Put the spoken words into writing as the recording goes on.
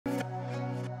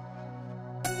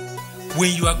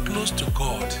When you are close to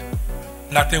God,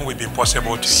 nothing will be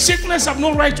impossible to you. Sickness have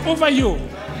no right over you.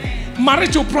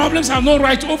 Marital problems have no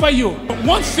right over you. But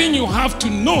one thing you have to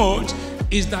note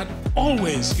is that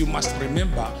always you must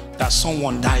remember that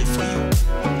someone died for you.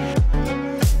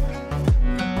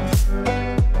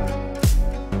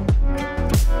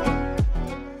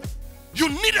 You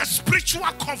need a spiritual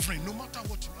covering no matter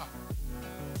what you are.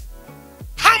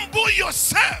 Humble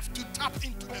yourself to tap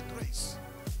into the grace.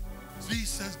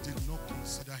 Jesus did not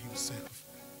consider himself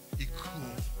equal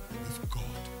with God,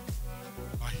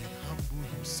 but he humbled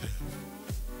himself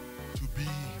to be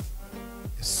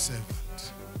a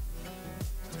servant.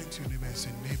 Turn to your neighbor and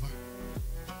say, neighbor,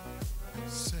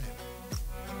 serve.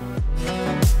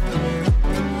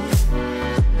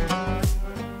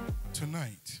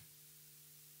 Tonight,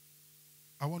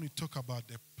 I want to talk about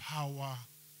the power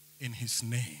in his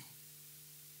name.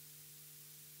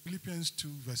 Philippians 2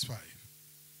 verse 5.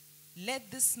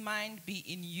 Let this mind be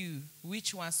in you,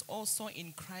 which was also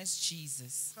in Christ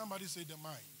Jesus. Somebody say the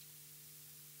mind.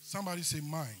 Somebody say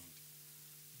mind.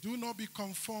 Do not be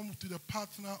conformed to the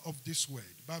pattern of this world,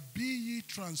 but be ye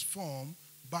transformed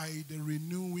by the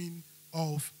renewing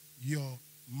of your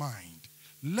mind.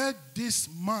 Let this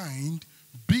mind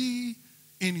be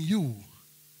in you.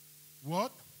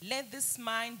 What? Let this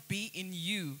mind be in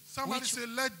you. Somebody say,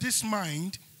 let this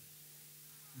mind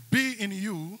be in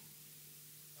you.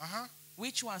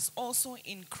 Which was also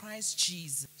in Christ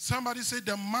Jesus. Somebody say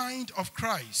the mind of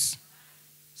Christ.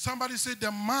 Somebody say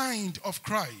the mind of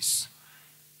Christ.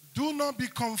 Do not be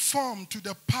conformed to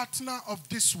the pattern of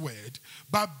this world,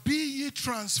 but be ye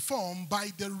transformed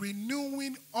by the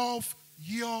renewing of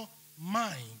your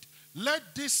mind.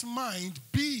 Let this mind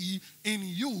be in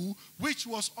you, which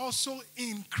was also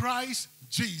in Christ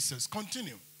Jesus.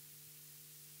 Continue.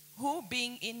 Who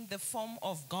being in the form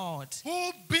of God.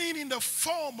 Who being in the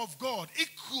form of God,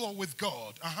 equal with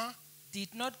God.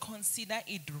 Did not consider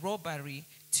it robbery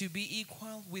to be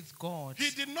equal with God. He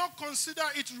did not consider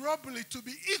it robbery to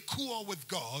be equal with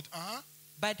God.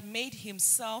 But made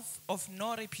himself of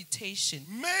no reputation.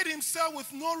 Made himself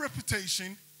with no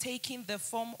reputation. Taking the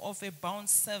form of a bound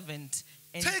servant.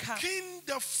 Taking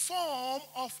the form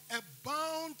of a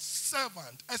bound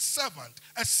servant. A servant.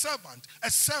 A servant.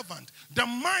 A servant. The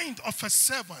mind of a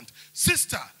servant.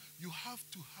 Sister, you have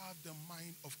to have the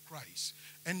mind of Christ.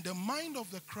 And the mind of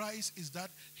the Christ is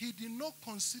that he did not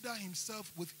consider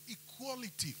himself with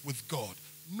equality with God.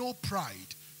 No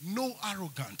pride. No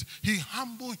arrogant. He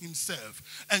humbled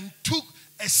himself and took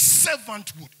a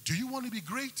servanthood. Do you want to be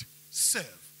great?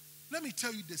 Serve. Let me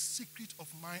tell you the secret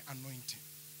of my anointing.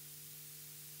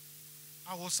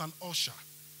 I was an usher.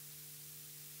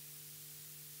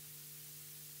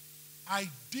 I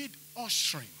did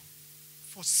ushering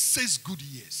for 6 good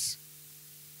years.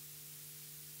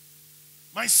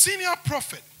 My senior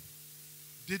prophet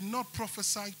did not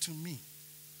prophesy to me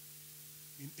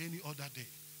in any other day.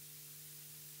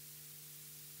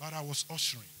 But I was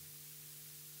ushering.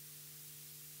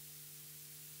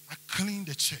 I cleaned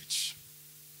the church.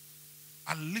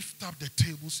 I lift up the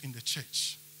tables in the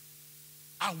church.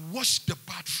 I wash the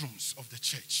bathrooms of the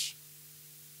church.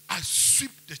 I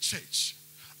sweep the church.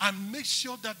 I make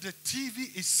sure that the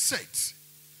TV is set.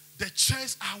 The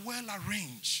chairs are well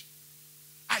arranged.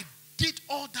 I did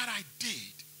all that I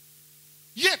did.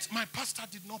 Yet my pastor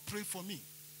did not pray for me.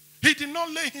 He did not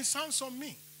lay his hands on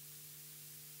me.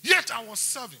 Yet I was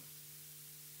serving.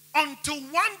 Until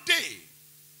one day,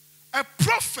 a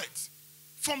prophet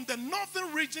from the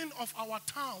northern region of our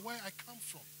town where I come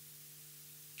from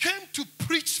came to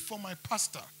preach for my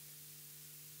pastor.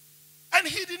 And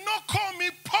he did not call me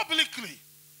publicly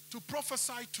to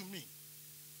prophesy to me.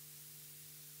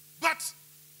 But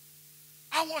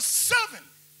I was serving.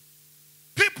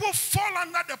 People fall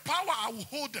under the power, I will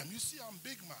hold them. You see, I'm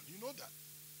big man, you know that.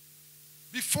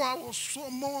 Before I was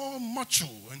so more macho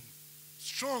and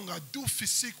strong, I do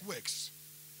physique works.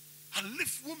 I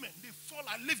lift women, they fall,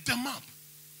 I lift them up.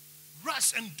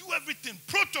 Rush and do everything,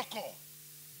 protocol.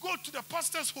 Go to the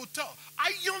pastor's hotel,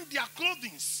 iron their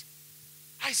clothing.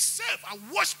 I serve, I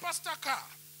wash pastor car.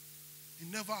 He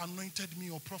never anointed me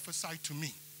or prophesied to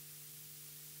me.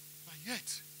 But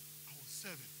yet, I was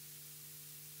serving.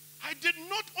 I did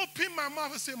not open my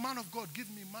mouth and say, man of God, give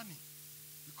me money.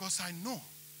 Because I know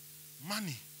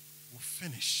money will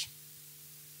finish.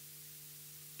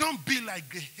 Don't be like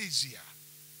Gehazi,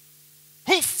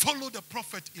 who followed the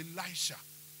prophet Elisha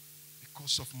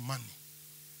because of money.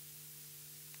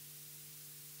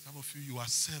 Some of you are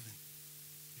serving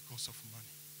because of money.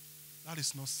 That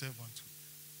is not servanthood.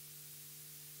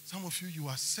 Some of you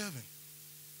are serving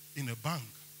in a bank.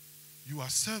 You are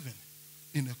serving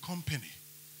in a company.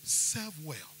 Serve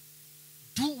well.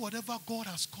 Do whatever God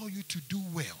has called you to do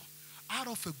well. Out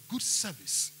of a good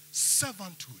service,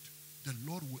 servanthood, the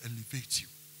Lord will elevate you.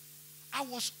 I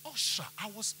was usher. I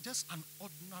was just an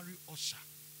ordinary usher.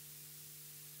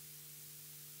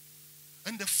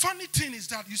 And the funny thing is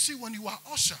that, you see, when you are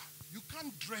usher, you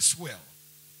can't dress well.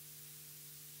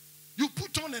 You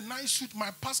put on a nice suit. My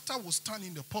pastor will stand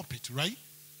in the pulpit, right?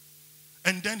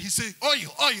 And then he say,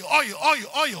 oil, oil, oil, oil,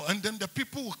 oil. And then the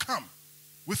people will come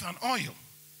with an oil.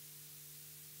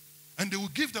 And they will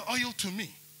give the oil to me.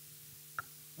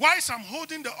 Whilst I'm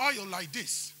holding the oil like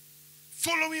this,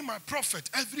 following my prophet,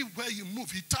 everywhere you move,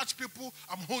 he touch people,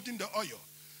 I'm holding the oil.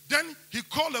 Then he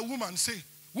called a woman and say,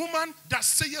 woman, that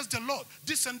says the Lord,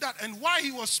 this and that. And while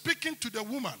he was speaking to the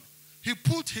woman, he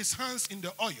put his hands in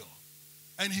the oil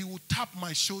and he would tap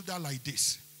my shoulder like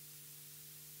this.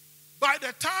 By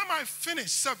the time I finish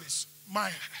service,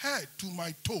 my head to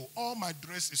my toe, all my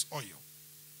dress is oil.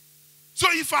 So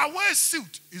if I wear a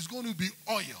suit, it's going to be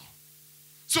oil.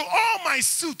 So all my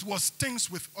suit was stained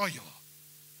with oil.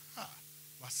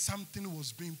 But something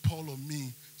was being poured on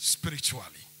me spiritually.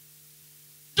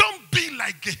 Don't be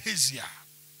like Gehazi.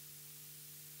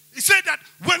 He said that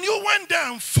when you went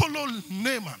there and followed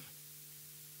Naaman,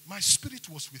 my spirit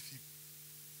was with you.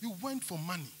 You went for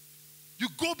money. You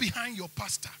go behind your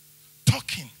pastor,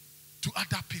 talking to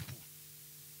other people,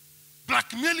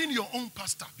 blackmailing your own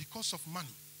pastor because of money.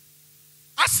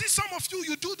 I see some of you,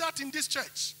 you do that in this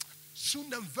church.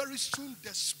 Soon and very soon,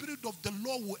 the Spirit of the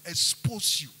Lord will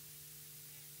expose you.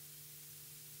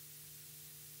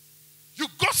 You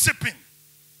gossiping.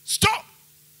 Stop.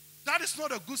 That is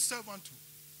not a good servant.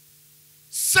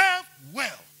 Serve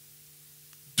well.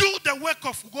 Do the work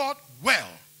of God well.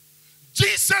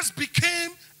 Jesus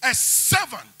became a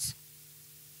servant.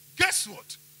 Guess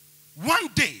what? One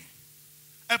day,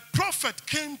 a prophet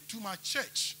came to my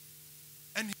church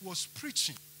and he was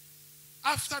preaching.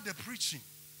 After the preaching,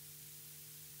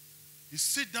 he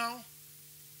sat down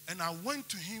and I went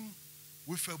to him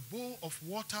with a bowl of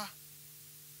water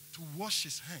to wash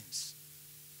his hands.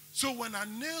 So when I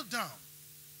knelt down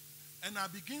and I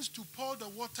begins to pour the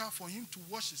water for him to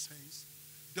wash his hands,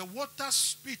 the water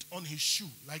spit on his shoe,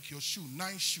 like your shoe,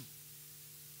 nice shoe.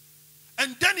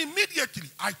 And then immediately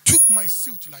I took my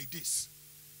suit like this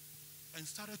and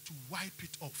started to wipe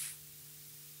it off.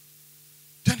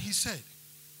 Then he said,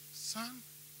 son,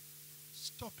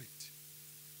 stop it.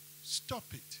 Stop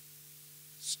it.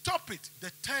 Stop it. The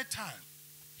third time,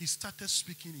 he started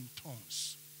speaking in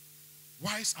tongues.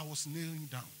 Whilst I was kneeling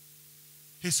down,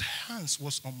 his hands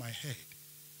was on my head.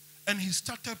 And he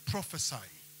started prophesying.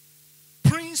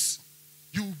 Prince,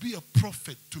 you will be a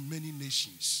prophet to many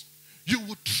nations. You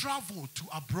will travel to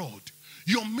abroad.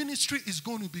 Your ministry is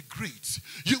going to be great.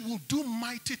 You will do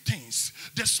mighty things.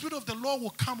 The Spirit of the Lord will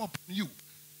come upon you.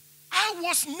 I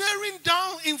was kneeling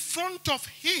down in front of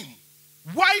him,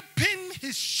 wiping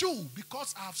his shoe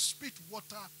because I have spit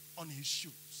water on his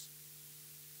shoes.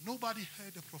 Nobody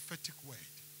heard a prophetic word,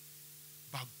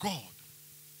 but God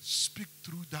spoke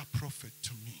through that prophet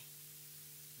to me.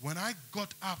 When I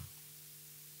got up,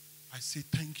 I said,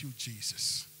 thank you,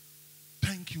 Jesus.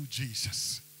 Thank you,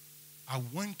 Jesus. I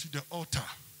went to the altar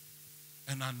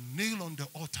and I knelt on the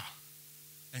altar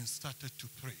and started to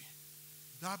pray.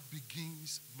 That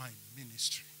begins my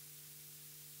ministry.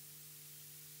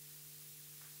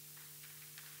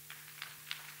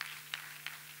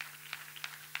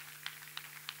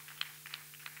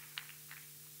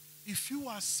 If you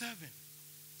are serving,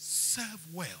 serve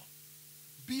well.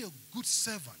 Be a good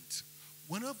servant.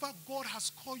 Whenever God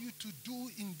has called you to do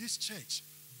in this church,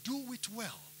 do it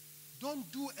well.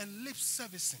 Don't do a lip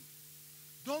servicing.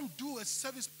 Don't do a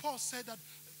service. Paul said that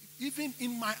even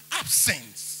in my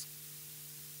absence,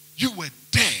 you were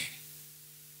there.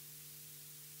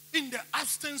 In the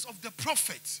absence of the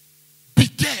prophet, be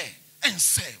there and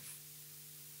serve.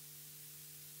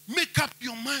 Make up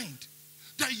your mind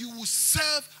that you will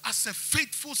serve as a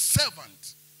faithful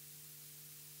servant.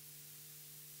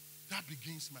 That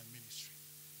begins my ministry.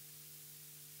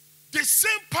 The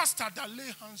same pastor that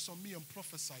laid hands on me and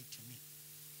prophesied to me,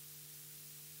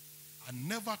 I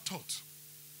never thought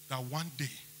that one day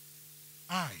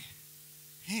I,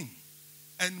 him,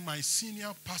 and my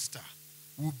senior pastor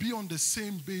will be on the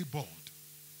same billboard,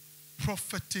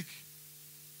 prophetic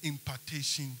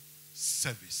impartation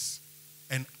service.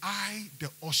 And I, the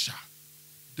usher,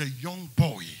 the young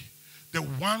boy, the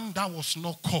one that was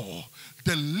not called,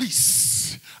 the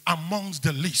least amongst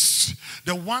the least,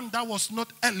 the one that was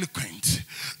not eloquent,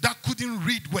 that couldn't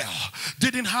read well,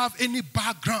 didn't have any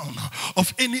background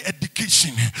of any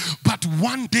education. But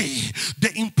one day,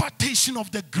 the impartation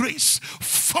of the grace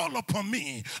fall upon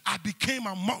me. I became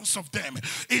amongst of them.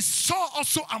 It saw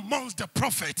also amongst the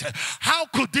prophet. How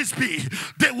could this be?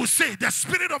 They will say, the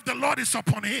Spirit of the Lord is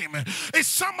upon him. Is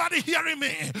somebody hearing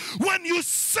me? When you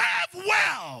serve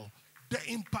well, the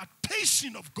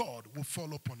impartation of God will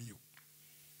fall upon you.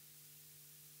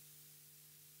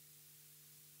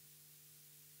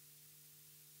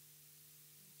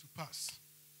 To pass,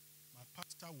 my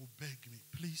pastor will beg me,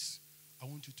 please, I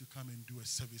want you to come and do a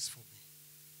service for me.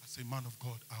 I say, man of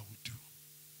God, I will do.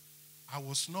 I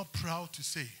was not proud to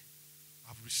say,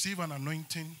 I've received an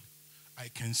anointing, I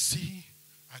can see,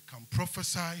 I can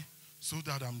prophesy, so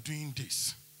that I'm doing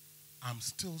this. I'm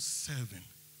still serving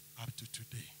up to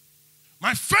today.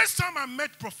 My first time I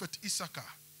met Prophet Issachar,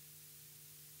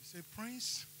 he said,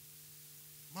 Prince,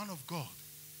 man of God,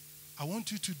 I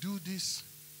want you to do this.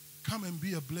 Come and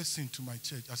be a blessing to my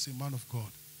church. I say, man of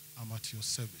God, I'm at your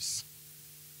service.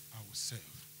 I will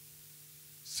serve.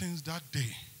 Since that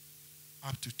day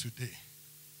up to today,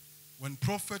 when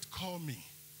Prophet called me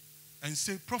and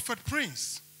said, Prophet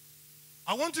Prince,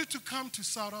 I want you to come to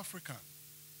South Africa.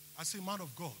 I say, man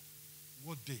of God,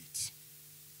 what date?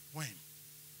 When?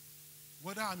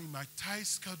 Whether I'm in my tight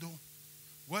schedule,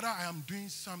 whether I am doing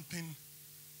something,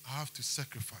 I have to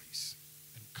sacrifice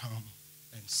and come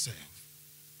and serve.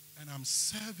 And I'm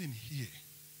serving here,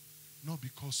 not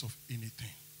because of anything.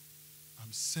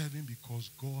 I'm serving because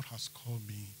God has called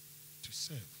me to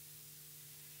serve.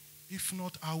 If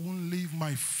not, I won't leave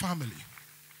my family,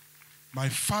 my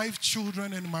 5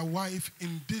 children and my wife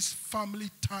in this family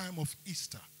time of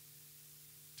Easter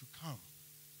to come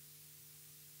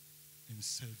and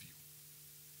serve you.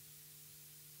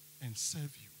 And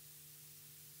serve you.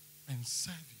 And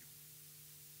serve you.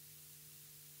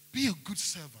 Be a good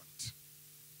servant.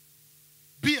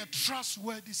 Be a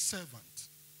trustworthy servant.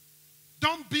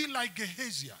 Don't be like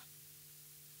Gehazi.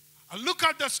 I look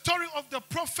at the story of the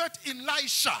prophet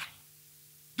Elisha.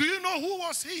 Do you know who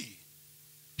was he?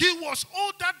 He was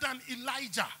older than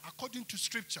Elijah, according to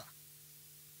scripture.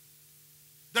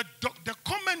 The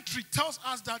commentary tells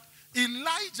us that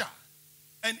Elijah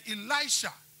and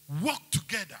Elisha walked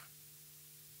together.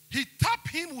 He tapped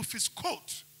him with his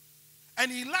coat, and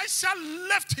Elisha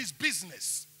left his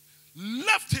business,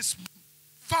 left his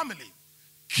family,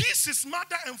 kissed his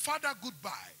mother and father goodbye,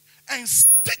 and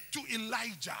stick to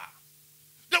Elijah.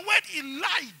 The word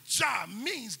Elijah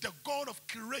means the God of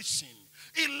creation.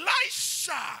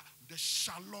 Elisha, the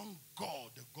Shalom God,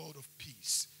 the God of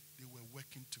peace. They were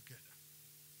working together.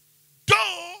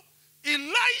 Though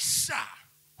Elisha,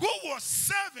 who was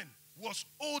serving, was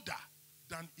older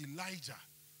than Elijah,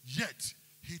 yet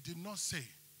he did not say,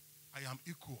 I am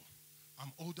equal,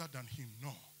 I'm older than him.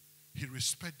 No, he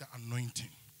respected the anointing.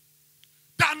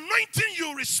 The anointing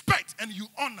you respect and you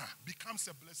honor becomes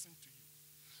a blessing to you.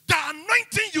 The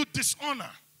anointing you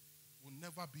dishonor will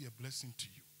never be a blessing to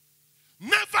you.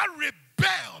 Never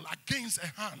rebel against a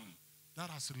hand that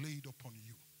has laid upon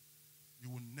you.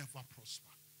 You will never prosper.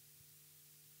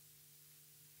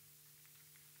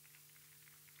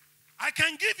 I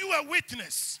can give you a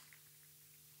witness.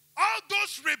 All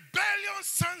those rebellious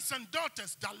sons and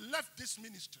daughters that left this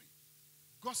ministry,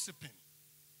 gossiping,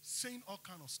 saying all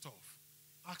kind of stuff,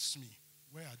 ask me,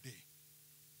 where are they?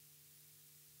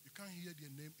 You can't hear their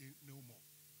name no more.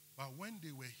 But when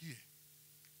they were here,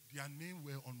 their name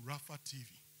were on Rapha TV.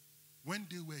 When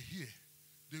they were here,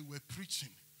 they were preaching.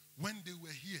 When they were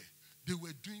here, they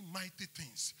were doing mighty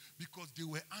things because they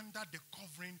were under the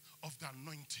covering of the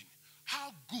anointing.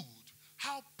 How good,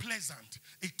 how pleasant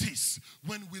it is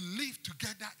when we live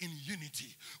together in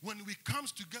unity. When we come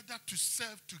together to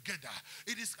serve together.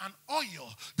 It is an oil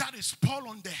that is poured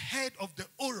on the head of the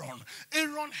Aaron.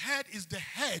 Aaron's head is the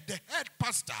head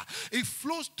pastor. It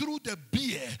flows through the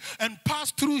beard and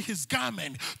passes through his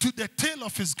garment to the tail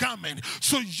of his garment.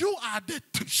 So you are the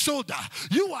shoulder,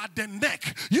 you are the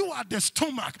neck, you are the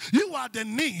stomach, you are the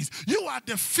knees, you are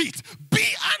the feet. Be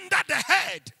under the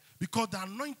head. Because the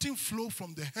anointing flows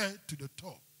from the head to the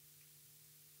top.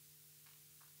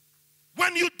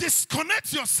 When you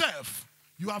disconnect yourself,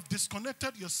 you have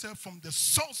disconnected yourself from the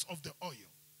source of the oil.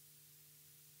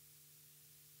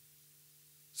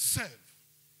 Serve.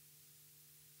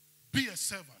 Be a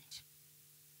servant.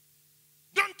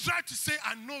 Don't try to say,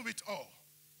 I know it all.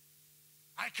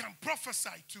 I can prophesy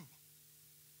too.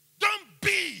 Don't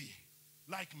be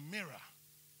like Mira.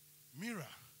 Mira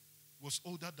was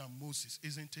older than Moses,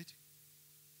 isn't it?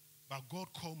 But God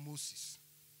called Moses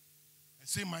and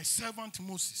said, my servant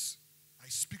Moses, I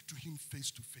speak to him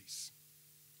face to face.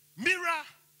 Miriam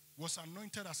was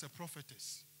anointed as a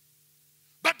prophetess.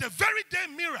 But the very day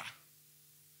Miriam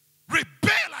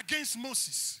rebelled against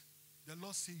Moses, the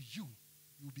Lord said, you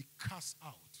will be cast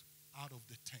out of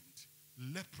the tent.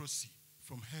 Leprosy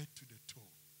from head to the toe.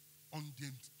 On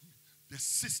the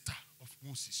sister of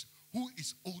Moses, who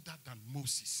is older than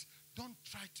Moses. Don't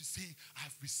try to say,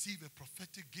 I've received a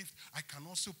prophetic gift. I can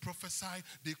also prophesy.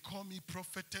 They call me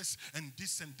prophetess and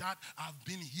this and that. I've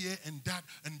been here and that.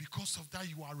 And because of that,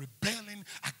 you are rebelling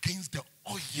against the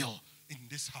oil in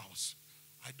this house.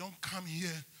 I don't come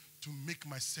here to make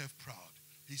myself proud.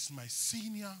 He's my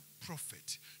senior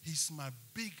prophet. He's my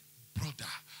big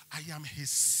brother. I am his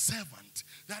servant.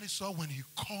 That is why when he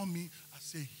called me, I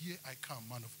say, here I come,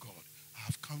 man of God. I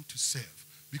have come to serve.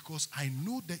 Because I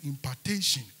know the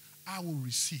impartation I will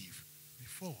receive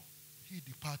before he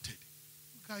departed.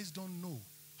 You guys don't know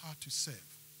how to serve.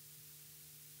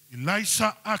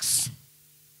 Elijah asked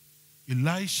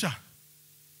Elijah,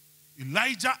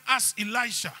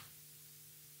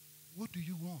 what do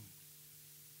you want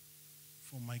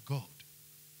from my God?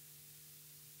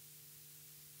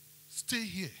 Stay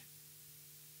here.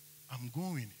 I'm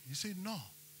going. He said, no,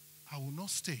 I will not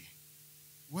stay.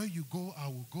 Where you go, I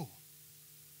will go.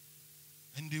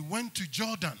 And they went to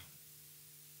Jordan.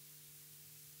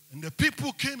 And the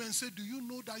people came and said, do you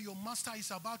know that your master is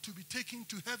about to be taken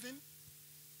to heaven?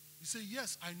 He said,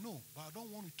 yes, I know, but I don't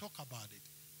want to talk about it.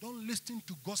 Don't listen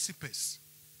to gossipers.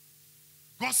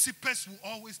 Gossipers will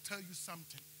always tell you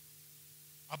something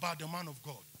about the man of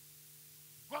God.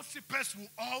 Gossipers will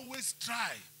always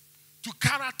try to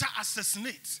character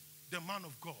assassinate the man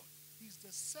of God. He's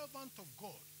the servant of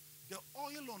God. The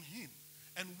oil on him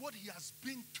and what he has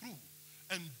been through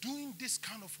and doing this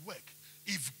kind of work.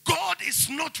 If God is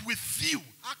not with you,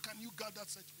 how can you gather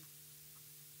such people?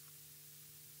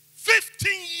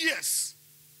 15 years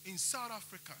in South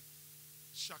Africa,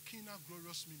 Shekinah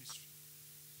Glorious Ministry.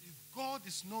 If God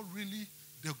is not really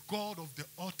the God of the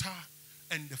altar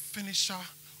and the finisher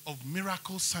of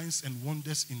miracles, signs, and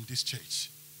wonders in this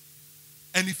church,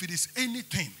 and if it is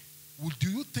anything, do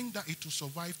you think that it will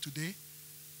survive today?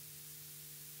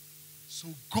 So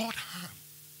God's hand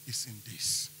is in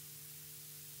this.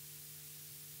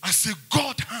 I say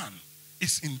God's hand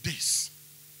is in this.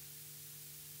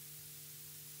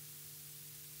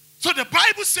 So the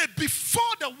Bible said before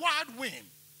the wild wind,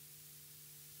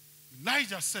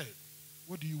 Elijah said,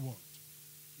 what do you want?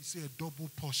 He said a double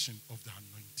portion of the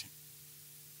anointing.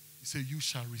 He said, you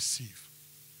shall receive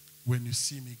when you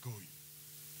see me going.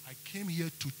 I came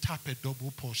here to tap a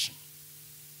double portion.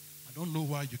 I don't know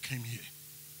why you came here.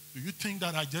 Do you think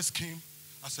that I just came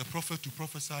as a prophet to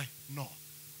prophesy? No.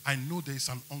 I know there is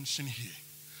an unction here.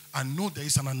 I know there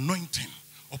is an anointing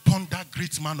upon that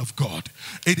great man of God.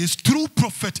 It is through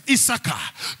Prophet Issachar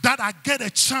that I get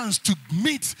a chance to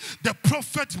meet the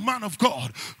prophet man of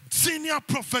God, Senior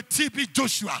Prophet TB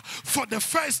Joshua, for the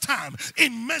first time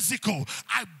in Mexico.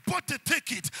 I bought a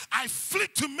ticket. I flew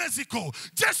to Mexico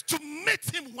just to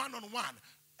meet him one-on-one.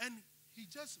 And he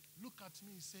just looked at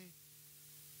me and said,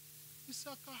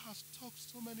 Issachar has talked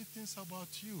so many things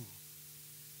about you.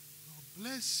 God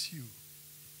bless you.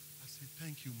 I said,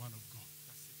 thank you, man of God.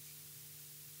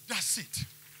 That's it. That's it.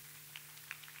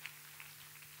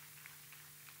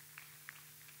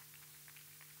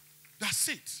 That's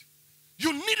it.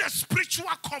 You need a spiritual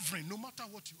covering no matter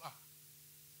what you are.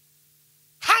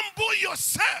 Humble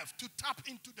yourself to tap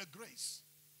into the grace.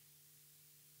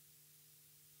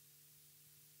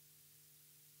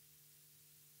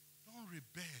 Don't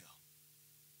rebel.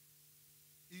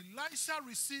 Elisha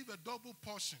received a double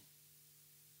portion.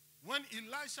 When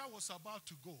Elisha was about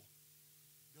to go,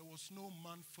 there was no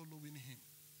man following him.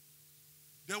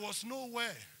 There was no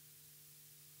way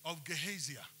of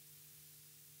Gehazi.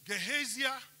 Gehazi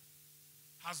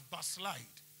has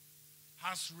backslid,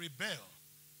 has rebelled.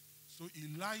 So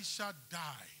Elisha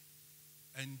died,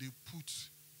 and they put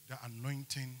the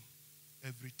anointing,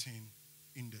 everything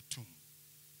in the tomb.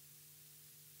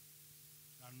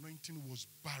 The anointing was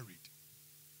buried.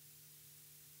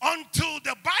 Until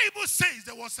the Bible says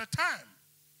there was a time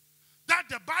that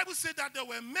the Bible said that there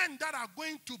were men that are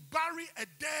going to bury a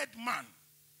dead man.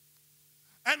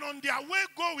 And on their way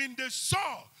going, they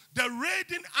saw the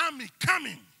raiding army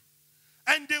coming.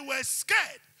 And they were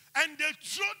scared. And they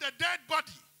threw the dead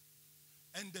body.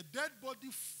 And the dead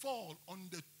body fall on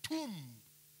the tomb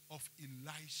of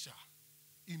Elisha.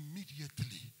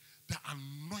 Immediately, the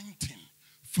anointing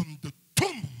from the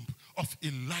tomb of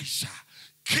Elisha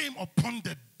came upon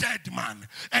the dead man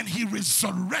and he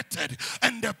resurrected,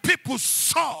 and the people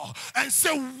saw and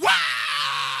said,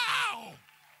 wow!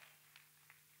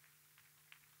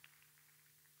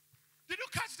 Did you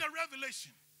catch the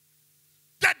revelation?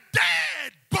 The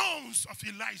dead bones of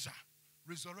Elijah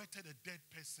resurrected a dead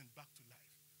person back to life.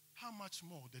 How much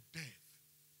more the dead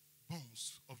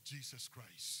bones of Jesus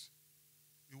Christ?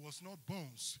 It was not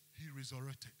bones he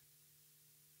resurrected.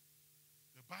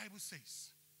 The Bible says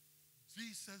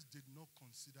Jesus did not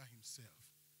consider himself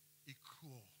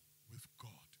equal with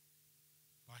God,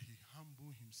 but he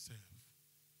humbled himself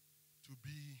to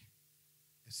be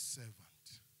a servant.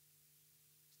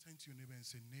 Turn to your neighbor and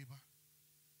say, neighbor,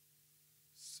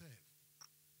 serve.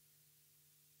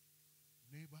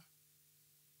 Neighbor,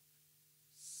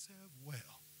 serve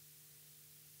well,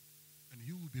 and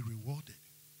you will be rewarded.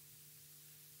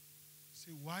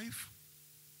 Say, wife,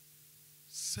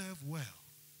 serve well.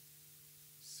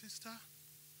 Sister,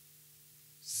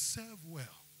 serve well.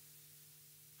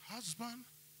 Husband,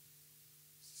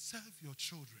 serve your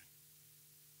children.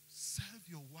 Serve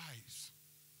your wives.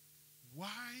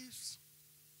 Wives,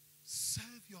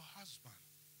 serve your husband.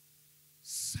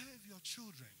 Serve your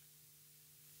children.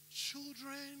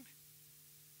 Children,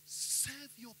 serve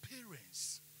your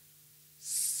parents.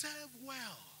 Serve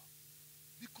well.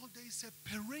 Because there is a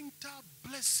parental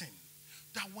blessing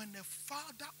that when a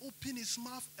father opens his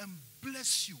mouth and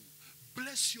bless you,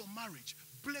 bless your marriage,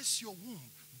 bless your womb,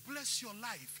 bless your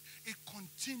life, it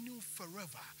continues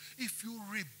forever. If you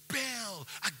rebel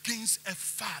against a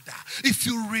father, if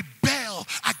you rebel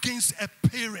against a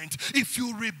parent, if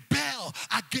you rebel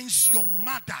against your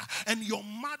mother, and your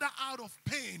mother out of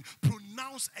pain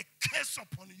pronounce a curse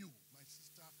upon you, my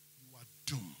sister, you are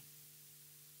doomed.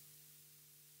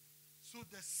 So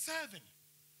the serving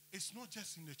is not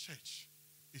just in the church,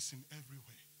 it's in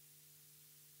everywhere.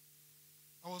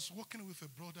 I was walking with a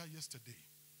brother yesterday,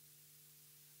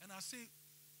 and I say,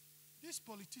 these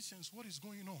politicians, what is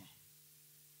going on?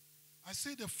 I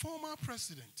say, the former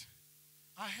president,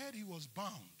 I heard he was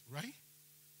bound, right?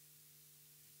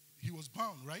 He was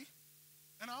bound, right?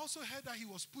 And I also heard that he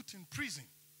was put in prison.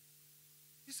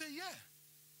 He said, yeah.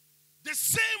 The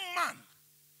same man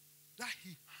that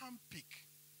he handpicked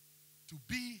to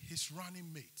be his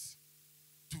running mate,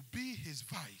 to be his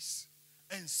vice,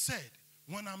 and said,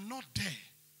 when I'm not there,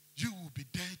 you will be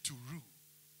there to rule.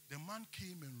 The man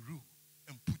came and ruled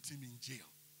and put him in jail.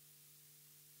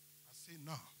 I say,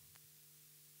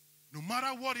 no matter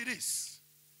what it is,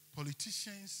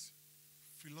 politicians'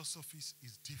 philosophies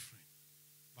is different.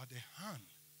 But the hand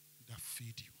that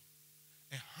feed you,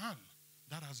 a hand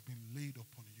that has been laid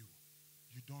upon you,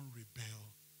 you don't rebel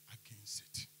against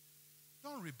it.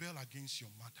 Don't rebel against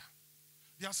your mother.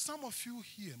 There are some of you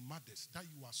here, mothers, that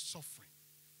you are suffering.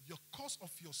 Your cause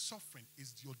of your suffering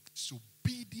is your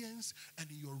disobedience and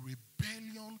your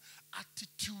rebellion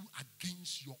attitude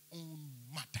against your own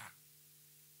mother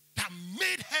that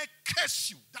made her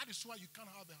curse you. That is why you can't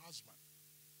have a husband.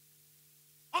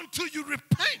 Until you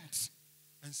repent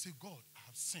and say, God, I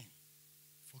have sinned.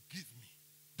 Forgive me.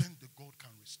 Then the God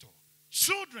can restore.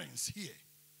 Children's here,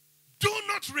 do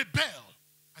not rebel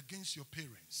against your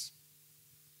parents,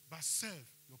 but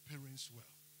serve your parents well.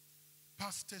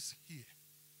 Pastors here,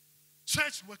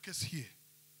 church workers here,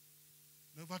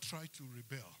 never try to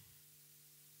rebel.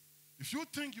 If you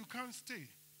think you can't stay,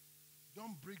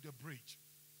 don't break the bridge.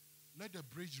 Let the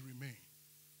bridge remain.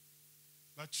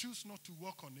 But choose not to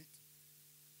walk on it,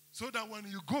 so that when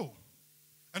you go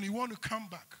and you want to come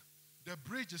back, the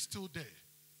bridge is still there.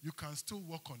 You can still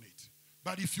walk on it.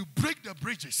 But if you break the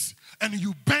bridges and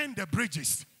you burn the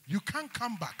bridges, you can't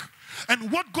come back.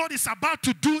 And what God is about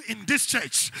to do in this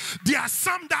church, there are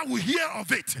some that will hear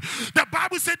of it. The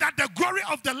Bible said that the glory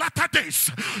of the latter days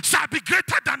shall be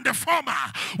greater than the former.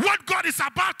 What God is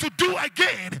about to do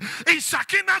again in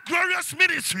Shekinah Glorious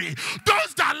Ministry,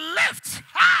 those that left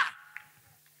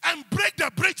and break the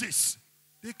bridges,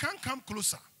 they can't come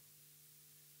closer.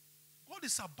 God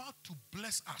is about to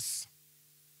bless us.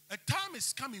 A time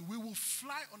is coming, we will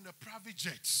fly on the private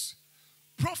jets.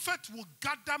 Prophet will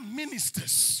gather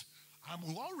ministers. I'm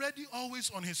already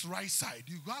always on his right side.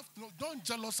 You have don't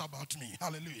jealous about me.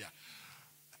 Hallelujah.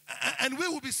 And we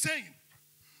will be saying,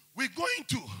 we're going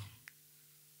to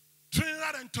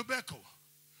Trinidad and Tobago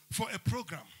for a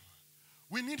program.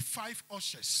 We need 5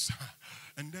 ushers,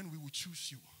 and then we will choose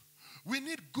you. We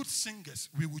need good singers.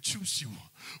 We will choose you.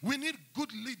 We need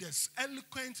good leaders,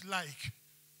 eloquent like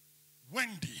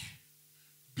Wendy.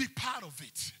 Be part of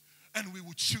it, and we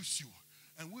will choose you.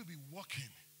 And we'll be walking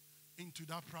into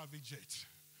that private jet.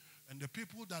 And the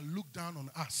people that look down on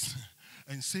us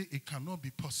and say it cannot be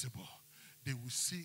possible, they will see